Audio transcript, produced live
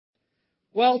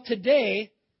Well, today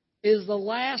is the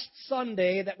last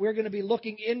Sunday that we're going to be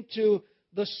looking into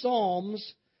the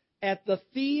Psalms at the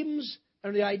themes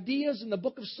and the ideas in the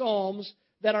book of Psalms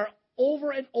that are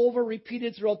over and over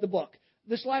repeated throughout the book.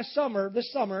 This summer,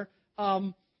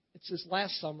 it's this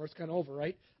last summer, it's kind of over,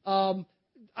 right?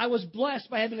 I was blessed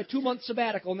by having a 2-month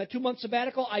sabbatical. In that 2-month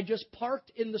sabbatical, I just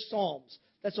parked in the Psalms.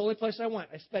 That's the only place I went.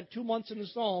 I spent 2 months in the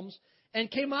Psalms and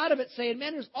came out of it saying,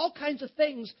 man, there's all kinds of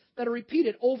things that are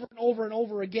repeated over and over and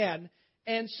over again.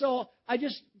 And so I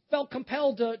just felt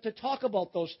compelled to talk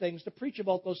about those things, to preach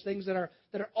about those things that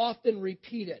are often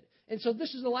repeated. And so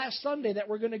this is the last Sunday that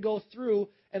we're going to go through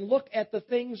and look at the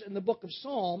things in the book of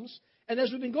Psalms. And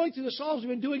as we've been going through the Psalms, we've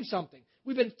been doing something.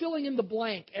 We've been filling in the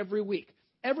blank every week.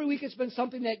 Every week it's been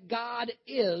something that God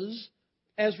is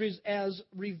as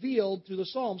revealed through the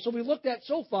Psalms. So we looked at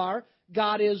so far,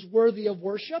 God is worthy of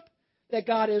worship, that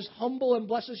God is humble and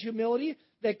blesses humility,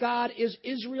 that God is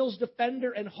Israel's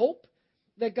defender and hope,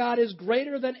 that God is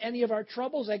greater than any of our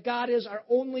troubles, that God is our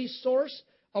only source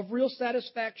of real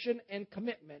satisfaction and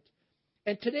commitment.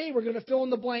 And today we're going to fill in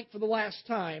the blank for the last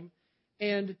time,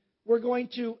 and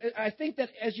I think that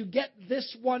as you get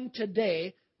this one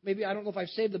today, maybe I don't know if I've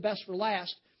saved the best for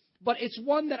last, but it's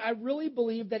one that I really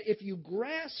believe that if you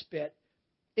grasp it,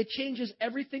 it changes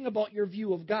everything about your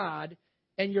view of God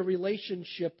and your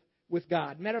relationship with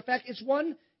God. Matter of fact, it's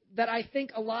one that I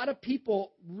think a lot of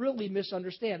people really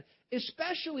misunderstand,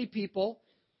 especially people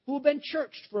who have been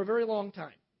churched for a very long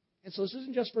time. And so this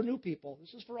isn't just for new people.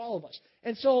 This is for all of us.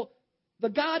 And so the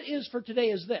God is for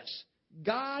today is this.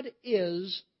 God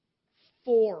is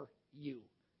for you.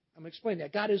 I'm going to explain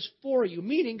that. God is for you,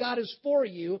 meaning God is for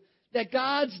you, that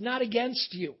God's not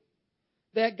against you,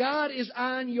 that God is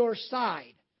on your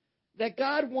side, that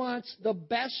God wants the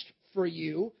best for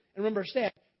you. And remember,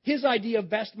 His idea of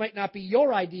best might not be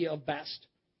your idea of best,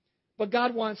 but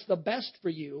God wants the best for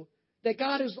you, that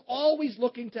God is always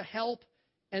looking to help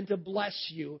and to bless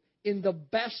you in the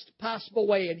best possible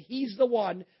way, and He's the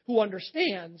one who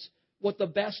understands what the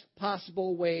best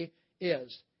possible way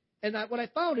is. And what I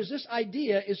found is this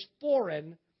idea is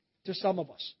foreign to some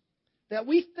of us. That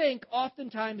we think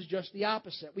oftentimes just the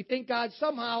opposite. We think God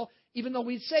somehow, even though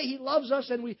we say He loves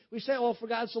us and we say, oh, for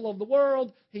God so loved the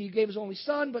world, He gave His only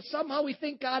Son, but somehow we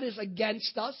think God is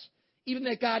against us, even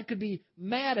that God could be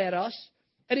mad at us.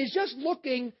 And He's just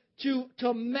looking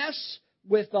to mess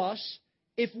with us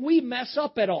if we mess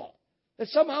up at all. That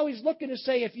somehow He's looking to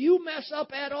say, if you mess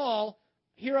up at all,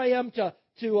 here I am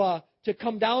to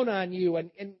come down on you.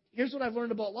 And here's what I've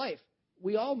learned about life.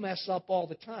 We all mess up all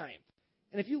the time.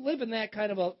 And if you live in that kind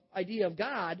of an idea of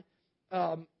God,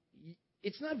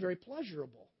 it's not very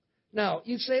pleasurable. Now,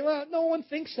 you'd say, well, no one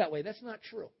thinks that way. That's not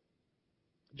true.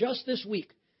 Just this week,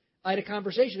 I had a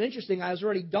conversation. Interesting, I was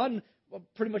already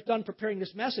pretty much done preparing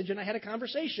this message, and I had a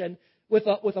conversation with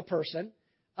a person.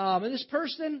 And this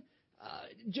person,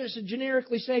 just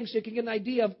generically saying, so you can get an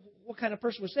idea of what kind of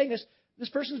person was saying this, this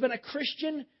person's been a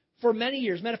Christian for many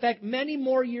years. Matter of fact, many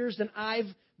more years than I've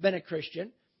been a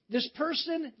Christian. This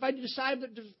person, if I decide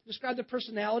to describe their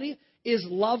personality, is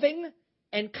loving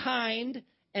and kind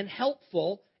and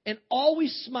helpful and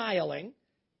always smiling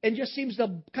and just seems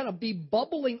to kind of be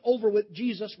bubbling over with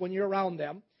Jesus when you're around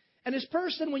them. And this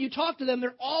person, when you talk to them,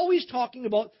 they're always talking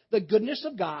about the goodness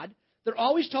of God. They're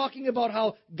always talking about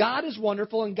how God is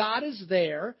wonderful and God is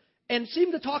there and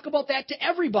seem to talk about that to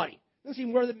everybody. Doesn't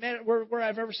seem where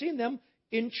I've ever seen them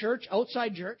in church,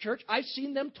 outside church. I've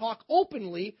seen them talk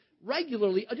openly,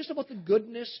 regularly, just about the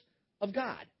goodness of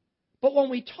God. But when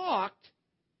we talked,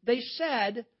 they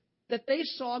said that they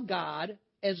saw God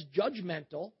as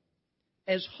judgmental,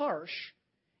 as harsh,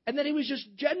 and that He was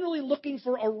just generally looking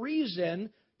for a reason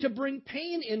to bring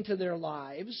pain into their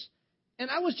lives.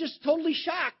 And I was just totally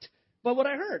shocked by what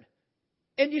I heard.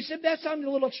 And you said that sounded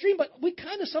a little extreme, but we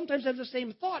kind of sometimes have the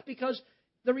same thought, because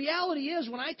the reality is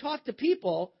when I talk to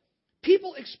people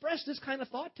express this kind of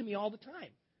thought to me all the time.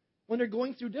 When they're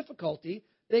going through difficulty,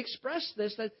 they express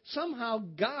this, that somehow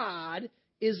God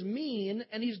is mean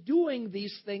and He's doing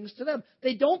these things to them.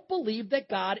 They don't believe that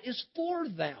God is for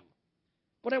them.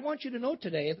 But I want you to know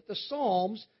today that the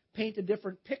Psalms paint a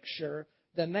different picture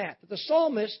than that. That the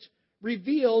psalmist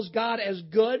reveals God as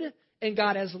good and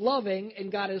God as loving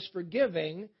and God as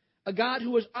forgiving, a God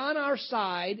who is on our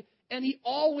side, and He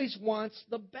always wants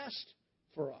the best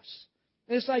for us.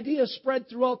 And this idea is spread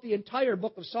throughout the entire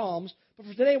book of Psalms. But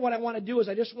for today, what I want to do is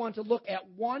I just want to look at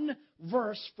one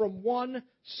verse from one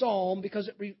psalm, because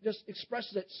it just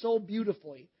expresses it so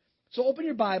beautifully. So open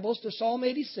your Bibles to Psalm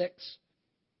 86,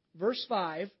 verse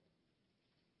 5.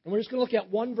 And we're just going to look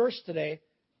at one verse today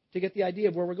to get the idea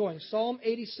of where we're going. Psalm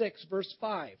 86, verse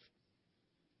 5.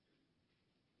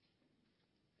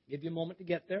 Give you a moment to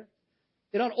get there.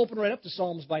 It ought to open right up to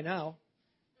Psalms by now.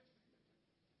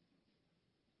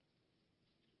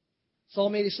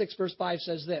 Psalm 86, verse 5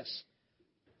 says this,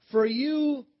 "For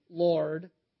you,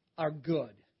 Lord, are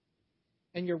good,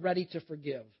 and you're ready to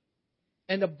forgive,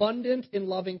 and abundant in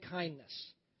loving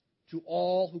kindness to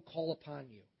all who call upon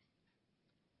you.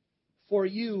 For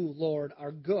you, Lord,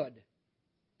 are good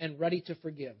and ready to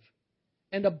forgive,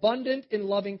 and abundant in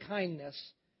loving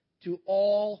kindness to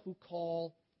all who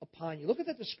call upon you." Look at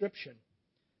that description.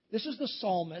 This is the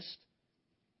psalmist.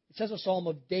 It says a psalm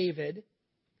of David,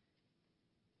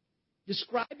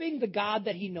 describing the God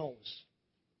that he knows.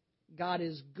 God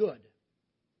is good.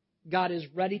 God is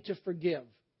ready to forgive.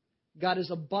 God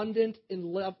is abundant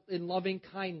in loving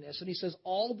kindness. And he says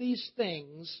all these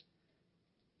things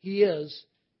he is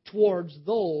towards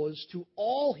those, to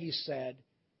all, he said,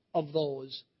 of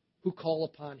those who call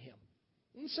upon him.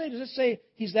 Does it say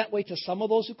he's that way to some of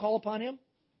those who call upon him?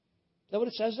 Is that what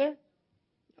it says there?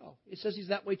 No. It says he's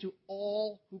that way to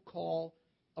all who call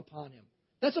upon him.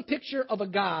 That's a picture of a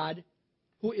God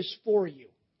who is for you,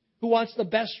 who wants the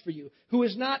best for you, who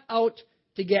is not out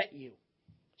to get you.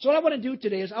 So what I want to do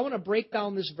today is I want to break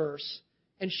down this verse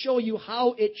and show you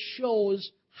how it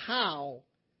shows how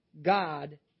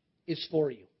God is for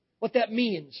you. What that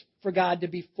means for God to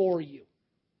be for you.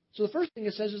 So the first thing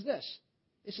it says is this.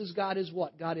 It says God is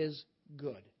what? God is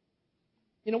good.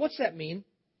 You know, what's that mean?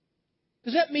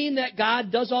 Does that mean that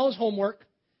God does all his homework,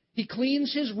 he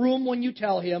cleans his room when you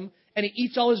tell him, and he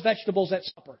eats all his vegetables at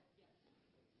supper?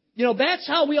 You know, that's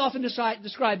how we often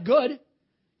describe good.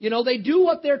 You know, they do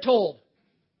what they're told.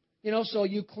 You know, so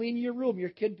you clean your room, your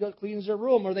kid cleans their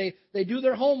room, or they do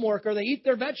their homework, or they eat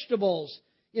their vegetables.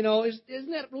 You know,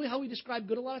 isn't that really how we describe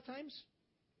good a lot of times?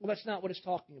 Well, that's not what it's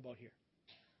talking about here.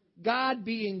 God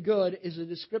being good is a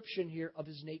description here of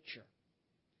his nature.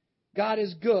 God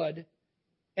is good,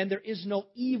 and there is no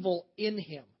evil in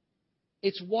him.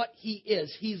 It's what he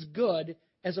is. He's good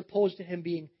as opposed to him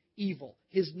being evil.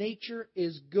 His nature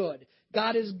is good.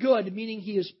 God is good, meaning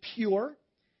he is pure,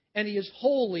 and he is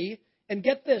holy. And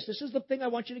get this, this is the thing I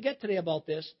want you to get today about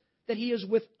this, that he is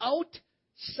without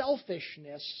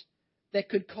selfishness that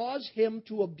could cause him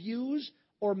to abuse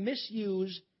or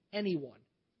misuse anyone.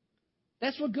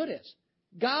 That's what good is.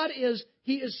 God is,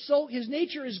 his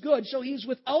nature is good, so he's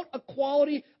without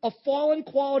a fallen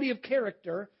quality of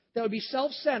character that would be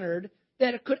self-centered,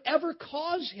 that it could ever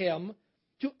cause him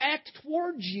to act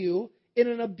towards you in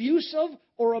an abusive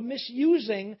or a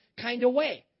misusing kind of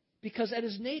way. Because at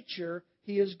his nature,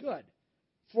 he is good.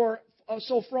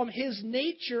 So from his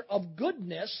nature of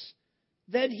goodness,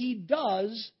 then he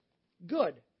does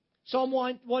good. Psalm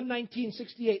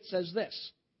 119:68 says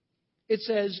this. It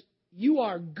says, "You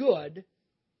are good,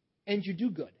 and you do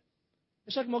good."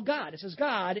 It's talking about God. It says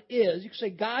you can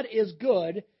say God is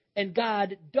good, and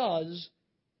God does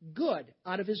good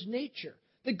out of his nature.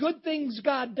 The good things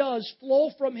God does flow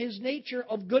from his nature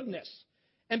of goodness.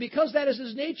 And because that is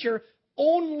his nature,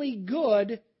 only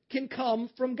good can come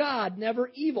from God,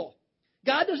 never evil.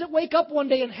 God doesn't wake up one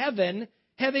day in heaven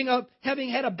having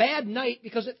had a bad night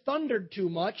because it thundered too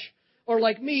much, or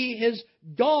like me, his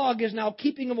dog is now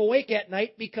keeping him awake at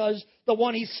night because the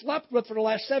one he slept with for the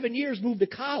last 7 years moved to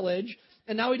college,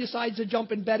 and now he decides to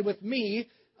jump in bed with me.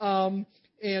 God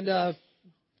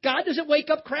doesn't wake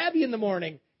up crabby in the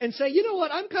morning and say, you know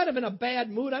what, I'm kind of in a bad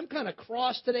mood. I'm kind of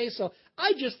cross today, so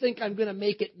I just think I'm going to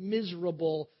make it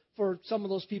miserable for some of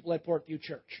those people at Portview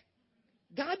Church.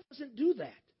 God doesn't do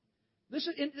that.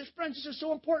 Friends, this is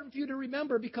so important for you to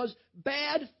remember because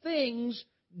bad things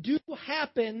do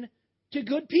happen to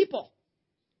good people.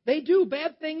 They do.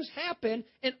 Bad things happen,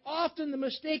 and often the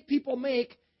mistake people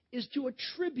make is to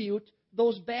attribute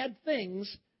those bad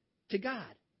things to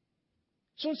God.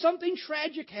 So when something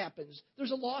tragic happens,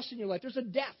 there's a loss in your life, there's a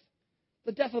death,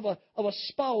 the death of a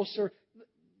spouse, or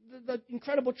the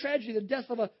incredible tragedy, the death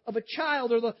of a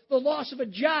child, or the loss of a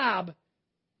job.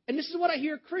 And this is what I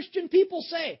hear Christian people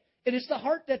say. And it's the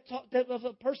heart that of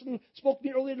a person who spoke to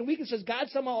me earlier in the week and says, God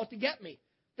somehow ought to get me.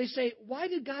 They say, why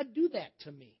did God do that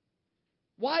to me?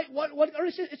 Why? What?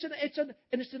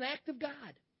 It's an act of God.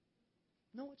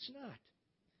 No, it's not.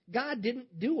 God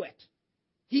didn't do it.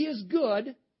 He is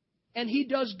good, and he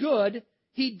does good.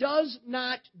 He does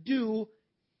not do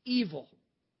evil.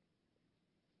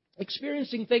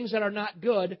 Experiencing things that are not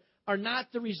good are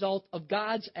not the result of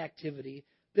God's activity.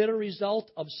 They're a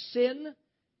result of sin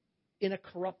in a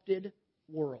corrupted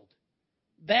world.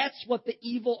 That's what the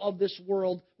evil of this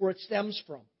world, where it stems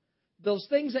from. Those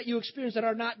things that you experience that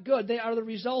are not good, they are the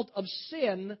result of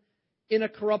sin in a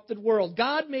corrupted world.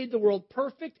 God made the world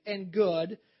perfect and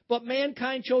good, But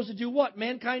mankind chose to do what?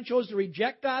 Mankind chose to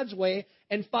reject God's way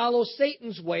and follow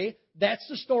Satan's way. That's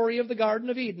the story of the Garden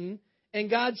of Eden. And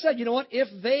God said, you know what? If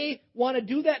they want to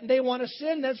do that and they want to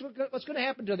sin, that's what's going to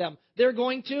happen to them. They're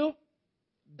going to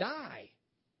die.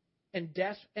 And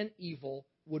death and evil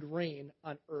would reign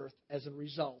on earth as a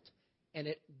result. And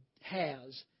it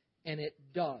has, and it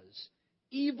does.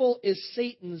 Evil is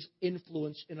Satan's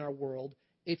influence in our world.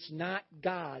 It's not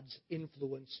God's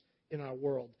influence in our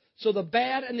world. So the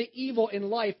bad and the evil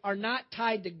in life are not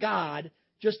tied to God,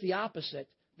 just the opposite.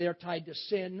 They are tied to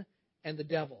sin and the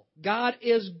devil. God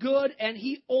is good, and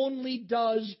He only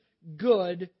does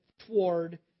good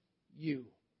toward you.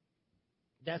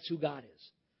 That's who God is.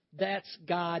 That's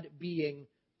God being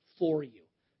for you.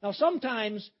 Now,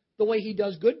 sometimes the way He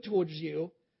does good towards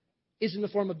you is in the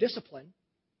form of discipline.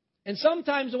 And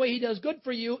sometimes the way He does good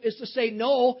for you is to say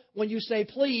no when you say,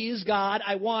 please, God,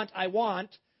 I want.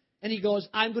 And He goes,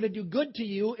 I'm going to do good to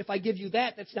you. If I give you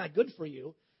that, that's not good for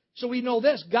you. So we know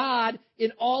this. God,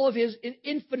 in all of His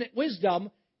infinite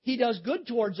wisdom, He does good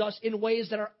towards us in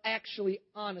ways that are actually,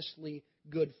 honestly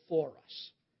good for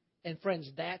us. And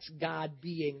friends, that's God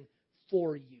being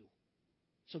for you.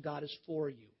 So God is for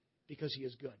you because He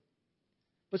is good.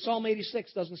 But Psalm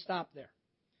 86 doesn't stop there.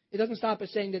 It doesn't stop at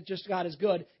saying that just God is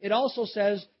good. It also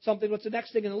says something. What's the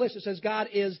next thing in the list? It says God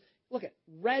is,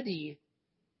 ready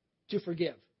to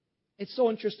forgive. It's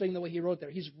so interesting the way he wrote there.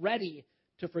 He's ready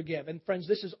to forgive. And friends,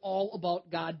 this is all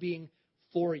about God being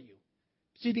for you.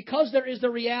 See, because there is the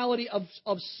reality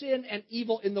of sin and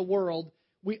evil in the world,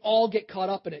 we all get caught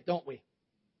up in it, don't we?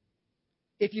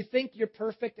 If you think you're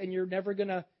perfect and you're never going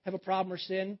to have a problem or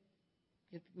sin,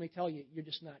 let me tell you,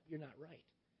 you're not right.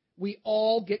 We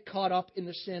all get caught up in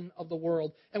the sin of the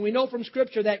world. And we know from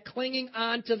Scripture that clinging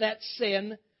on to that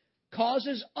sin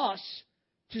causes us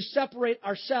to separate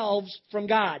ourselves from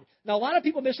God. Now, a lot of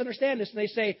people misunderstand this, and they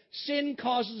say sin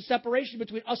causes a separation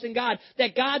between us and God,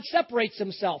 that God separates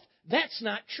Himself. That's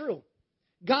not true.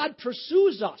 God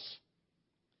pursues us.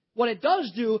 What it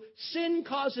does do, sin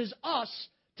causes us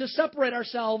to separate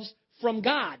ourselves from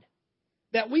God,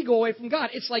 that we go away from God.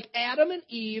 It's like Adam and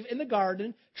Eve in the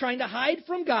garden trying to hide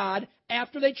from God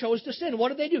after they chose to sin. What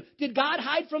did they do? Did God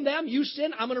hide from them? You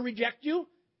sin, I'm going to reject you?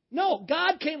 No,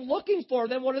 God came looking for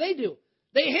them. What do?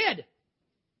 They hid.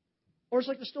 Or it's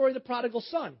like the story of the prodigal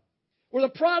son, where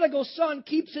the prodigal son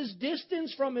keeps his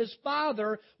distance from his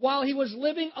father while he was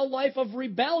living a life of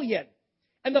rebellion.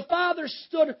 And the father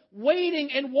stood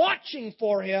waiting and watching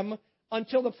for him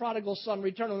until the prodigal son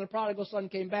returned. When the prodigal son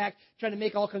came back, trying to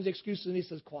make all kinds of excuses, and he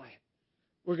says, quiet.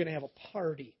 We're going to have a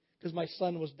party because my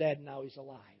son was dead and now he's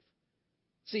alive.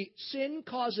 See, sin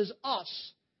causes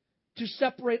us to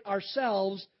separate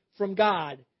ourselves from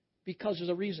God because there's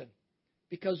a reason.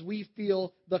 Because we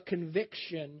feel the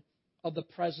conviction of the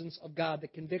presence of God, the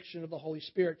conviction of the Holy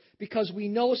Spirit. Because we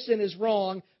know sin is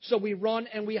wrong, so we run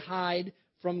and we hide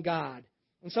from God.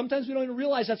 And sometimes we don't even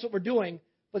realize that's what we're doing,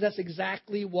 but that's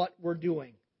exactly what we're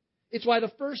doing. It's why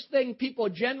the first thing people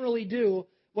generally do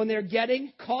when they're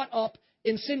getting caught up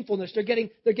in sinfulness, they're getting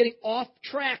off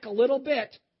track a little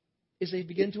bit, is they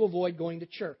begin to avoid going to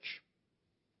church.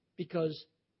 Because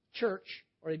church,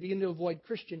 or they begin to avoid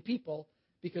Christian people,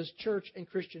 because church and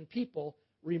Christian people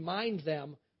remind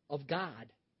them of God.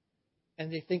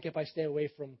 And they think if I stay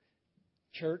away from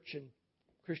church and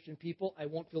Christian people, I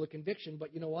won't feel the conviction.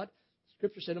 But you know what?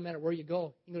 Scripture said no matter where you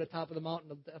go, you can go to the top of the mountain,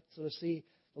 the depths of the sea,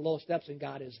 the lowest depths, and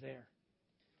God is there.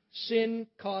 Sin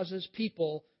causes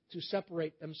people to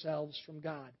separate themselves from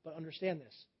God. But understand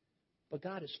this. But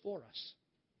God is for us.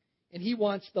 And He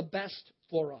wants the best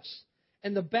for us.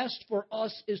 And the best for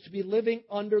us is to be living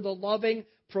under the loving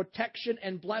protection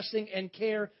and blessing and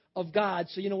care of God.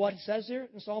 So you know what He says here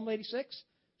in Psalm 86?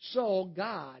 So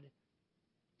God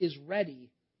is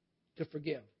ready to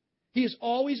forgive. He is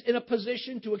always in a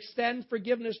position to extend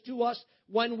forgiveness to us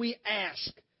when we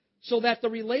ask, so that the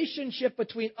relationship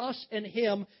between us and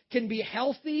Him can be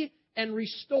healthy and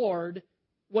restored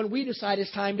when we decide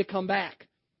it's time to come back.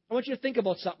 I want you to think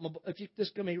about something. If you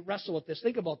just going to wrestle with this,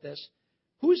 think about this.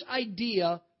 Whose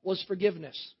idea was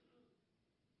forgiveness?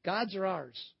 God's or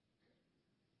ours?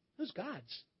 Who's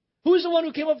God's? Who's the one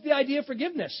who came up with the idea of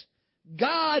forgiveness?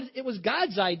 God. It was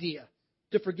God's idea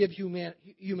to forgive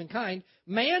humankind.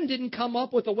 Man didn't come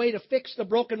up with a way to fix the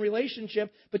broken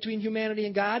relationship between humanity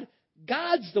and God.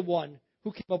 God's the one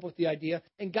who came up with the idea,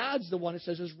 and God's the one, it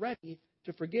says, is ready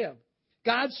to forgive.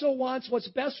 God so wants what's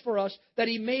best for us that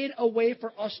He made a way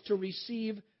for us to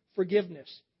receive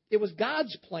forgiveness. It was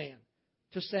God's plan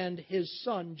to send His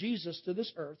Son, Jesus, to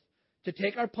this earth to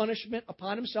take our punishment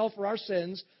upon himself for our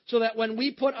sins, so that when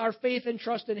we put our faith and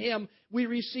trust in him, we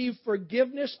receive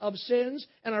forgiveness of sins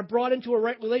and are brought into a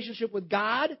right relationship with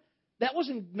God. That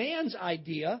wasn't man's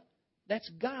idea. That's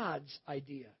God's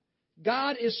idea.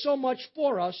 God is so much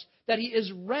for us that he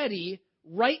is ready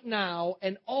right now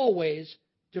and always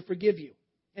to forgive you.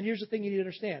 And here's the thing you need to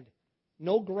understand.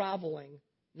 No groveling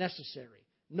necessary.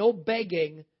 No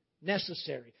begging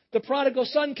necessary. The prodigal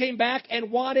son came back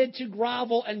and wanted to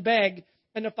grovel and beg,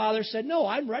 and the father said, no,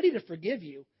 I'm ready to forgive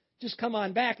you. Just come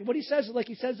on back. And what he says is like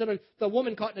he says to the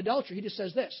woman caught in adultery. He just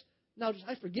says this, now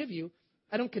I forgive you.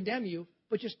 I don't condemn you,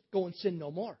 but just go and sin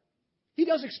no more. He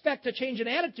does expect to change an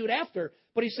attitude after,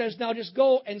 but he says, now just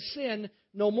go and sin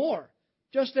no more.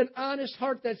 Just an honest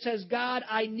heart that says, God,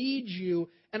 I need you,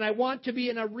 and I want to be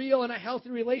in a real and a healthy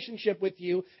relationship with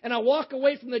you, and I walk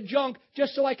away from the junk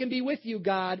just so I can be with you,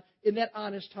 God. In that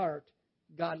honest heart,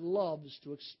 God loves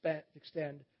to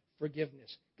extend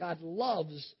forgiveness. God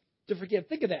loves to forgive.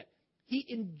 Think of that. He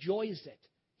enjoys it.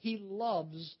 He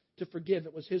loves to forgive.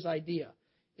 It was his idea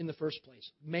in the first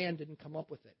place. Man didn't come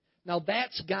up with it. Now,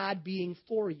 that's God being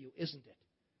for you, isn't it?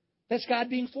 That's God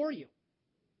being for you.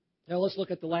 Now, let's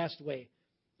look at the last way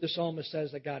the psalmist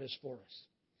says that God is for us.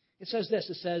 It says this.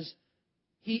 It says,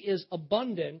 he is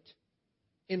abundant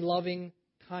in loving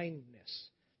kindness.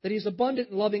 That he's abundant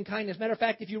in loving kindness. Matter of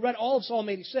fact, if you read all of Psalm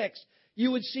 86, you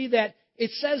would see that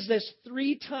it says this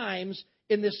 3 times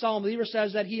in this psalm. The verse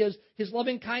says that his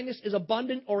loving kindness is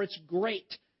abundant or it's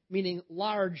great, meaning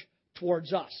large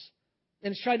towards us.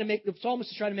 And the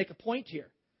psalmist is trying to make a point here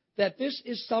that this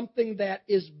is something that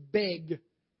is big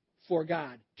for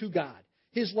God, to God.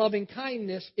 His loving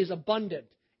kindness is abundant.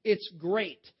 It's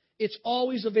great. It's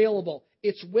always available.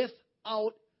 It's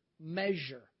without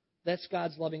measure. That's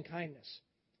God's loving kindness.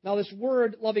 Now, this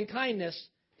word, loving kindness,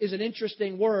 is an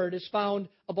interesting word. It's found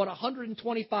about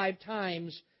 125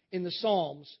 times in the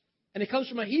Psalms. And it comes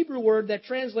from a Hebrew word that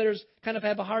translators kind of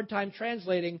have a hard time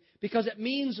translating because it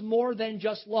means more than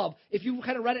just love. If you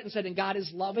kind of read it and said, and God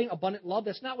is loving, abundant love,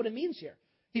 that's not what it means here.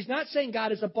 He's not saying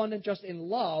God is abundant just in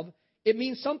love. It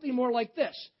means something more like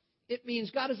this. It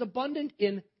means God is abundant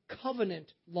in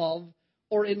covenant love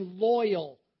or in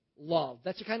loyal love.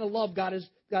 That's the kind of love God is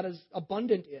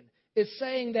abundant in. It's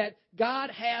saying that God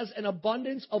has an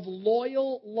abundance of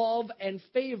loyal love and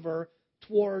favor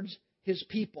towards his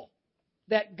people.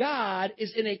 That God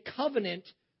is in a covenant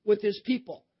with his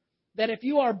people. That if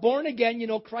you are born again, you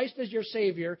know Christ as your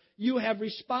Savior, you have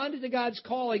responded to God's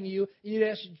calling you, and you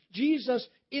ask Jesus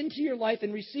into your life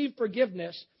and receive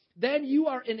forgiveness, then you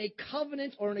are in a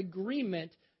covenant or an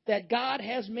agreement that God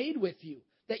has made with you.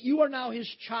 That you are now his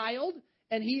child,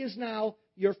 and he is now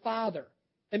your father.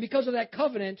 And because of that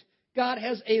covenant, God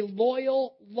has a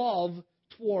loyal love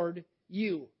toward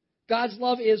you. God's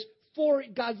love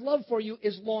for you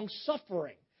is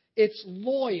long-suffering. It's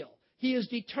loyal. He is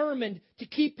determined to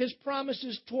keep his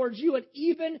promises towards you. And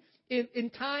even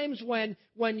in times when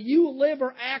you live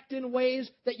or act in ways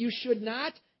that you should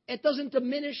not, it doesn't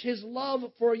diminish his love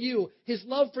for you. His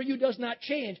love for you does not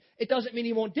change. It doesn't mean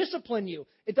he won't discipline you.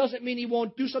 It doesn't mean he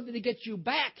won't do something to get you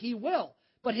back. He will.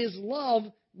 But his love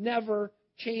never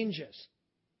changes.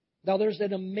 Now, there's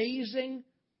an amazing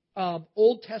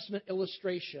Old Testament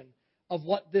illustration of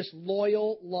what this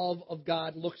loyal love of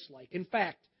God looks like. In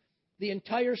fact, the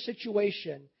entire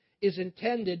situation is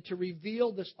intended to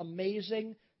reveal this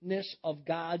amazingness of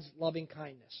God's loving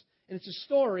kindness. And it's a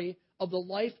story of the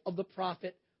life of the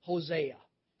prophet Hosea.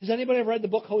 Has anybody ever read the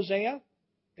book Hosea?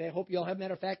 Okay, I hope you all have.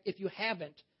 Matter of fact, if you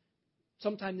haven't,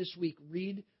 sometime this week,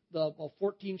 read the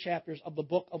 14 chapters of the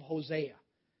book of Hosea.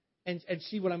 And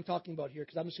see what I'm talking about here,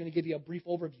 because I'm just going to give you a brief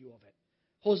overview of it.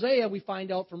 Hosea, we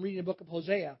find out from reading the book of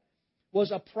Hosea, was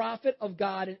a prophet of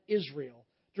God in Israel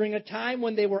during a time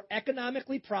when they were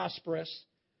economically prosperous,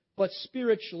 but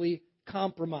spiritually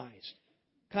compromised.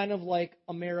 Kind of like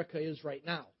America is right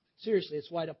now. Seriously,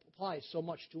 it's why it applies so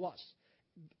much to us.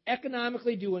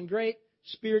 Economically doing great,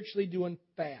 spiritually doing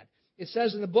bad. It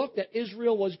says in the book that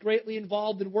Israel was greatly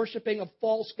involved in worshiping of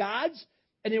false gods,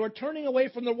 and they were turning away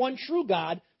from the one true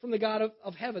God, from the God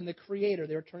of heaven, the Creator.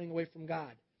 They were turning away from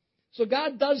God. So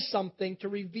God does something to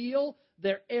reveal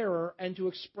their error and to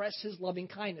express his loving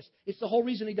kindness. It's the whole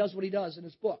reason he does what he does in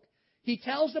his book. He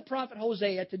tells the prophet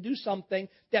Hosea to do something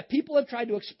that people have tried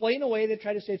to explain away. They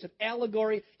try to say it's an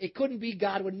allegory. It couldn't be.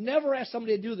 God would never ask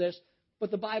somebody to do this.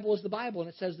 But the Bible is the Bible, and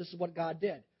it says this is what God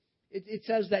did. It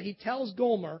says that he tells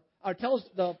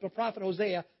the prophet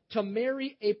Hosea to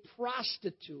marry a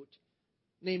prostitute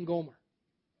named Gomer.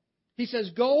 He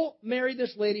says, go marry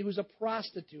this lady who's a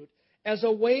prostitute as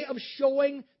a way of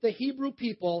showing the Hebrew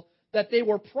people that they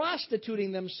were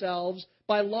prostituting themselves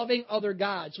by loving other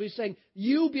gods. So he's saying,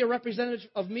 you be a representative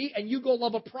of me, and you go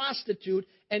love a prostitute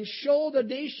and show the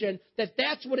nation that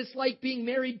that's what it's like being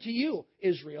married to you,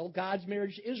 Israel. God's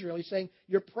marriage to Israel. He's saying,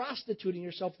 you're prostituting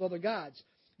yourself with other gods.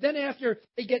 Then after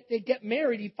they get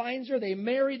married, he finds her, they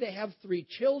marry, they have 3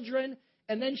 children,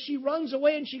 and then she runs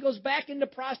away and she goes back into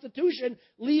prostitution,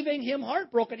 leaving him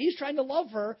heartbroken. He's trying to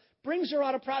love her, brings her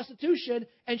out of prostitution,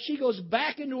 and she goes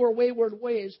back into her wayward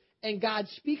ways, and God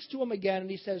speaks to him again,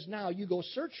 and he says, now you go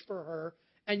search for her,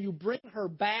 and you bring her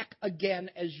back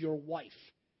again as your wife.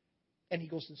 And he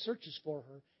goes and searches for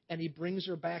her, and he brings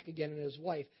her back again as his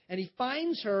wife. And he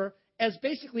finds her as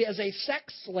basically as a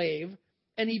sex slave,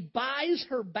 and he buys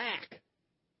her back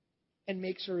and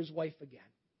makes her his wife again.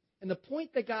 And the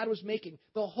point that God was making,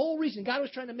 the whole reason God was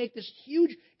trying to make this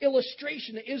huge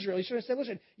illustration to Israel, he's trying to say,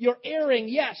 listen, you're erring,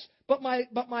 yes, but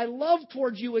my love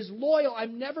towards you is loyal.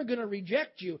 I'm never going to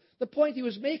reject you. The point he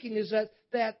was making is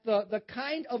that the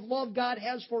kind of love God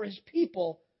has for his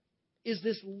people is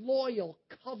this loyal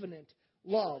covenant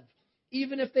love.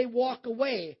 Even if they walk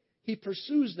away, he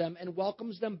pursues them and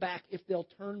welcomes them back if they'll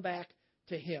turn back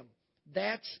to him.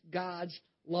 That's God's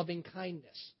loving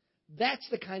kindness. That's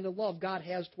the kind of love God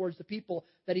has towards the people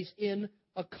that he's in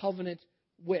a covenant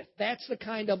with. That's the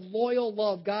kind of loyal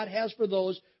love God has for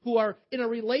those who are in a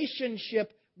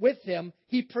relationship with him.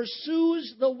 He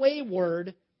pursues the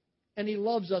wayward, and he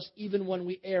loves us even when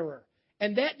we err.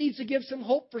 And that needs to give some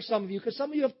hope for some of you, because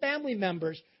some of you have family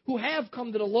members who have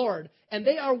come to the Lord, and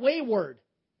they are wayward.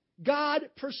 God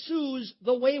pursues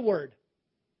the wayward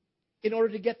in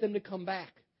order to get them to come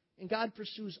back. And God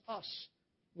pursues us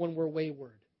when we're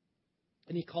wayward.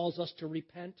 And he calls us to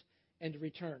repent and to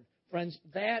return. Friends,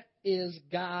 that is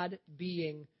God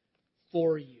being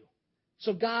for you.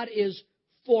 So God is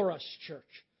for us, church.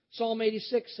 Psalm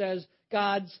 86 says,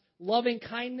 God's loving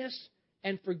kindness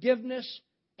and forgiveness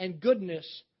and goodness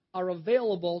are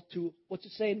available to, what's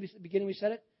it say in the beginning we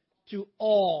said it? To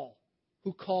all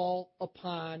who call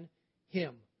upon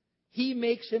him. He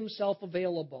makes himself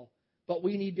available, but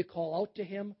we need to call out to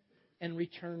him and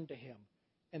return to him.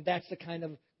 And that's the kind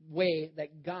of way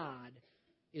that God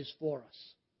is for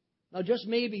us. Now, just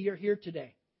maybe you're here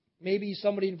today. Maybe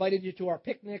somebody invited you to our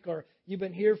picnic, or you've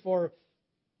been here for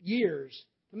years.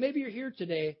 But maybe you're here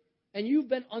today, and you've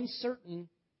been uncertain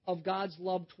of God's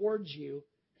love towards you.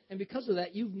 And because of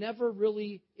that, you've never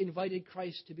really invited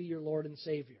Christ to be your Lord and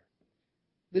Savior.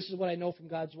 This is what I know from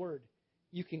God's Word.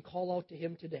 You can call out to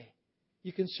him today.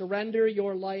 You can surrender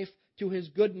your life to his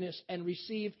goodness and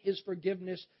receive his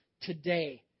forgiveness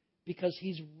today, because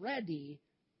he's ready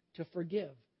to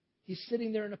forgive. He's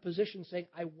sitting there in a position saying,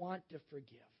 I want to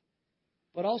forgive.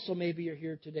 But also maybe you're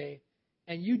here today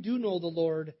and you do know the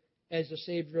Lord as the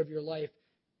Savior of your life,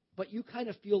 but you kind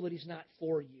of feel that he's not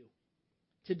for you.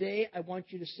 Today, I want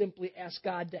you to simply ask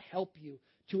God to help you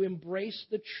to embrace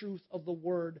the truth of the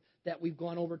Word that we've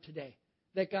gone over today.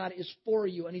 That God is for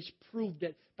you, and he's proved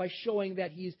it by showing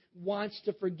that he wants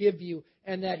to forgive you,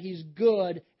 and that he's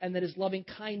good, and that his loving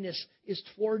kindness is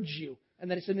towards you, and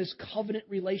that it's in this covenant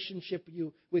relationship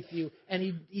with you, and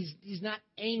he's not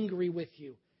angry with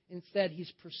you. Instead,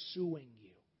 he's pursuing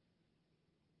you.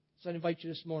 So I invite you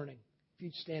this morning, if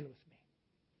you'd stand with me.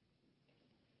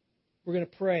 We're going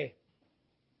to pray.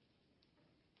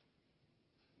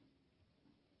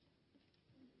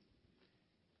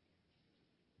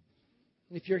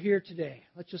 And if you're here today,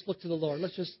 let's just look to the Lord.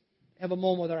 Let's just have a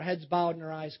moment with our heads bowed and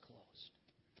our eyes closed.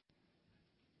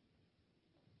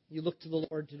 You look to the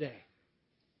Lord today.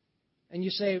 And you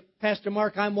say, Pastor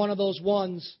Mark, I'm one of those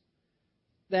ones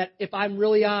that, if I'm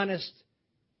really honest,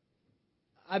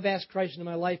 I've asked Christ into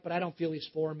my life, but I don't feel he's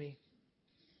for me.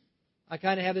 I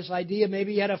kind of have this idea,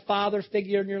 maybe you had a father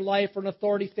figure in your life or an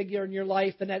authority figure in your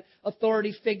life, and that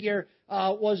authority figure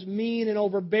was mean and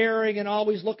overbearing and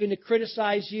always looking to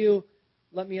criticize you.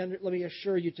 Let me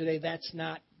assure you today, that's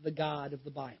not the God of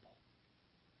the Bible.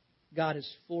 God is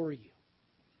for you.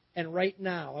 And right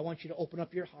now, I want you to open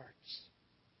up your hearts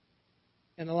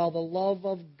and allow the love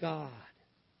of God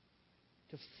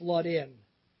to flood in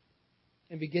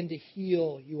and begin to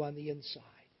heal you on the inside.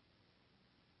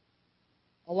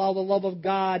 Allow the love of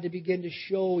God to begin to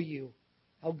show you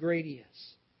how great he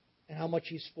is and how much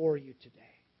he's for you today.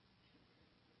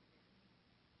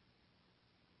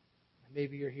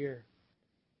 Maybe you're here.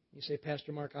 You say,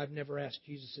 Pastor Mark, I've never asked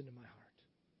Jesus into my heart.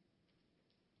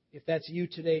 If that's you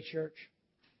today, church,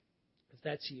 if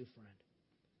that's you, friend,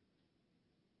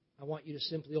 I want you to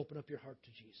simply open up your heart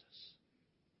to Jesus.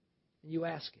 And you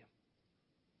ask him,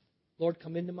 Lord,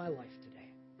 come into my life today.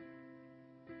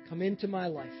 Come into my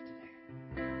life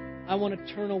today. I want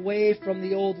to turn away from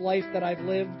the old life that I've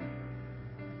lived,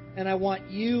 and I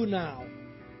want you now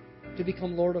to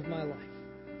become Lord of my life.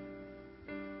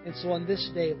 And so on this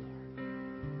day, Lord,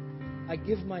 I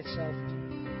give myself to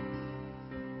you.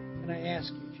 And I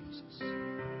ask you, Jesus,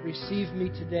 receive me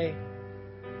today.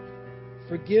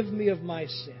 Forgive me of my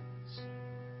sins.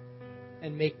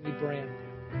 And make me brand new.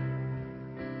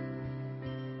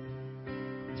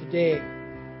 Today,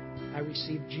 I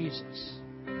receive Jesus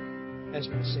as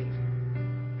my Savior.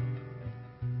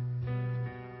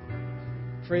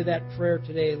 Pray that prayer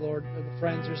today, Lord.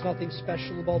 Friends, there's nothing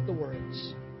special about the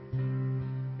words.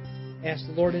 Ask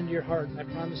the Lord into your heart, and I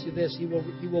promise you this, He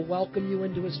will welcome you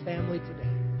into His family today.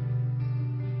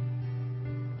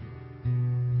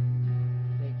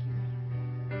 Thank you.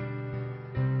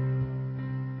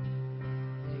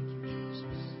 Thank you,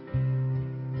 Jesus.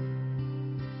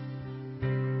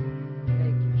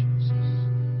 Thank you, Jesus.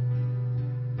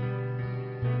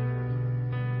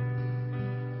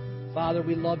 Father,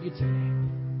 we love you today.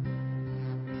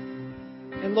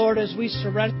 And Lord, as we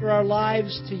surrender our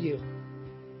lives to you,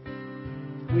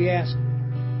 we ask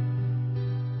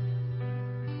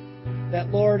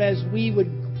that, Lord, as we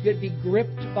would be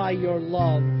gripped by your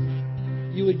love,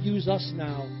 you would use us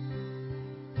now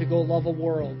to go love a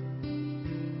world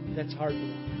that's hard to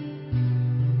love.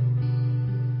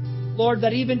 Lord,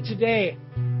 that even today,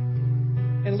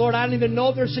 and Lord, I don't even know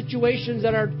if there's situations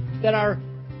that are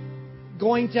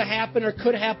going to happen or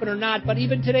could happen or not, but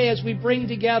even today as we bring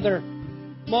together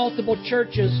multiple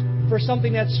churches for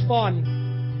something that's fun,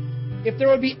 if there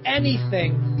would be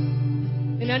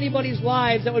anything in anybody's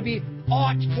lives that would be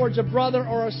aught towards a brother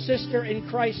or a sister in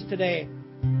Christ today,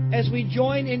 as we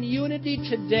join in unity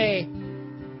today,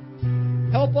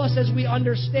 help us as we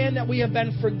understand that we have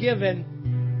been forgiven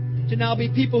to now be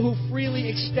people who freely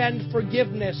extend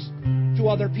forgiveness to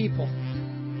other people.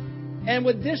 And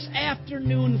with this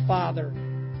afternoon, Father,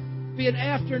 be an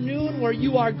afternoon where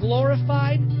you are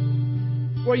glorified,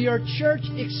 where your church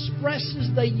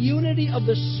expresses the unity of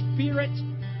the Spirit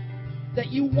that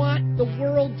you want the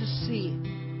world to see.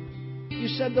 You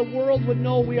said the world would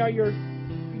know we are your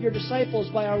disciples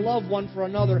by our love one for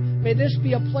another. May this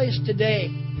be a place today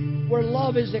where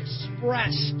love is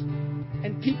expressed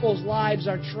and people's lives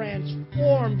are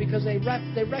transformed because they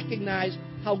recognize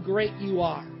how great you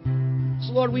are.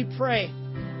 So, Lord, we pray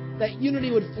that unity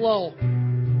would flow,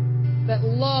 that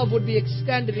love would be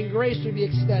extended and grace would be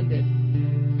extended,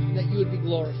 that you would be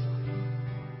glorified.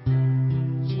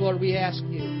 So, Lord, we ask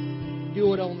you, do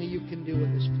what only you can do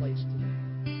in this place today.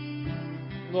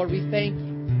 Lord, we thank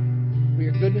you for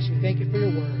your goodness. We thank you for your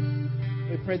word.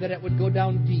 We pray that it would go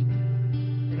down deep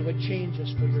and it would change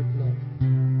us for your glory.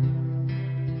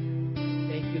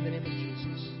 Thank you in the name of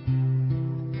Jesus.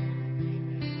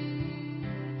 Amen.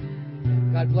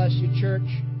 God bless you, church.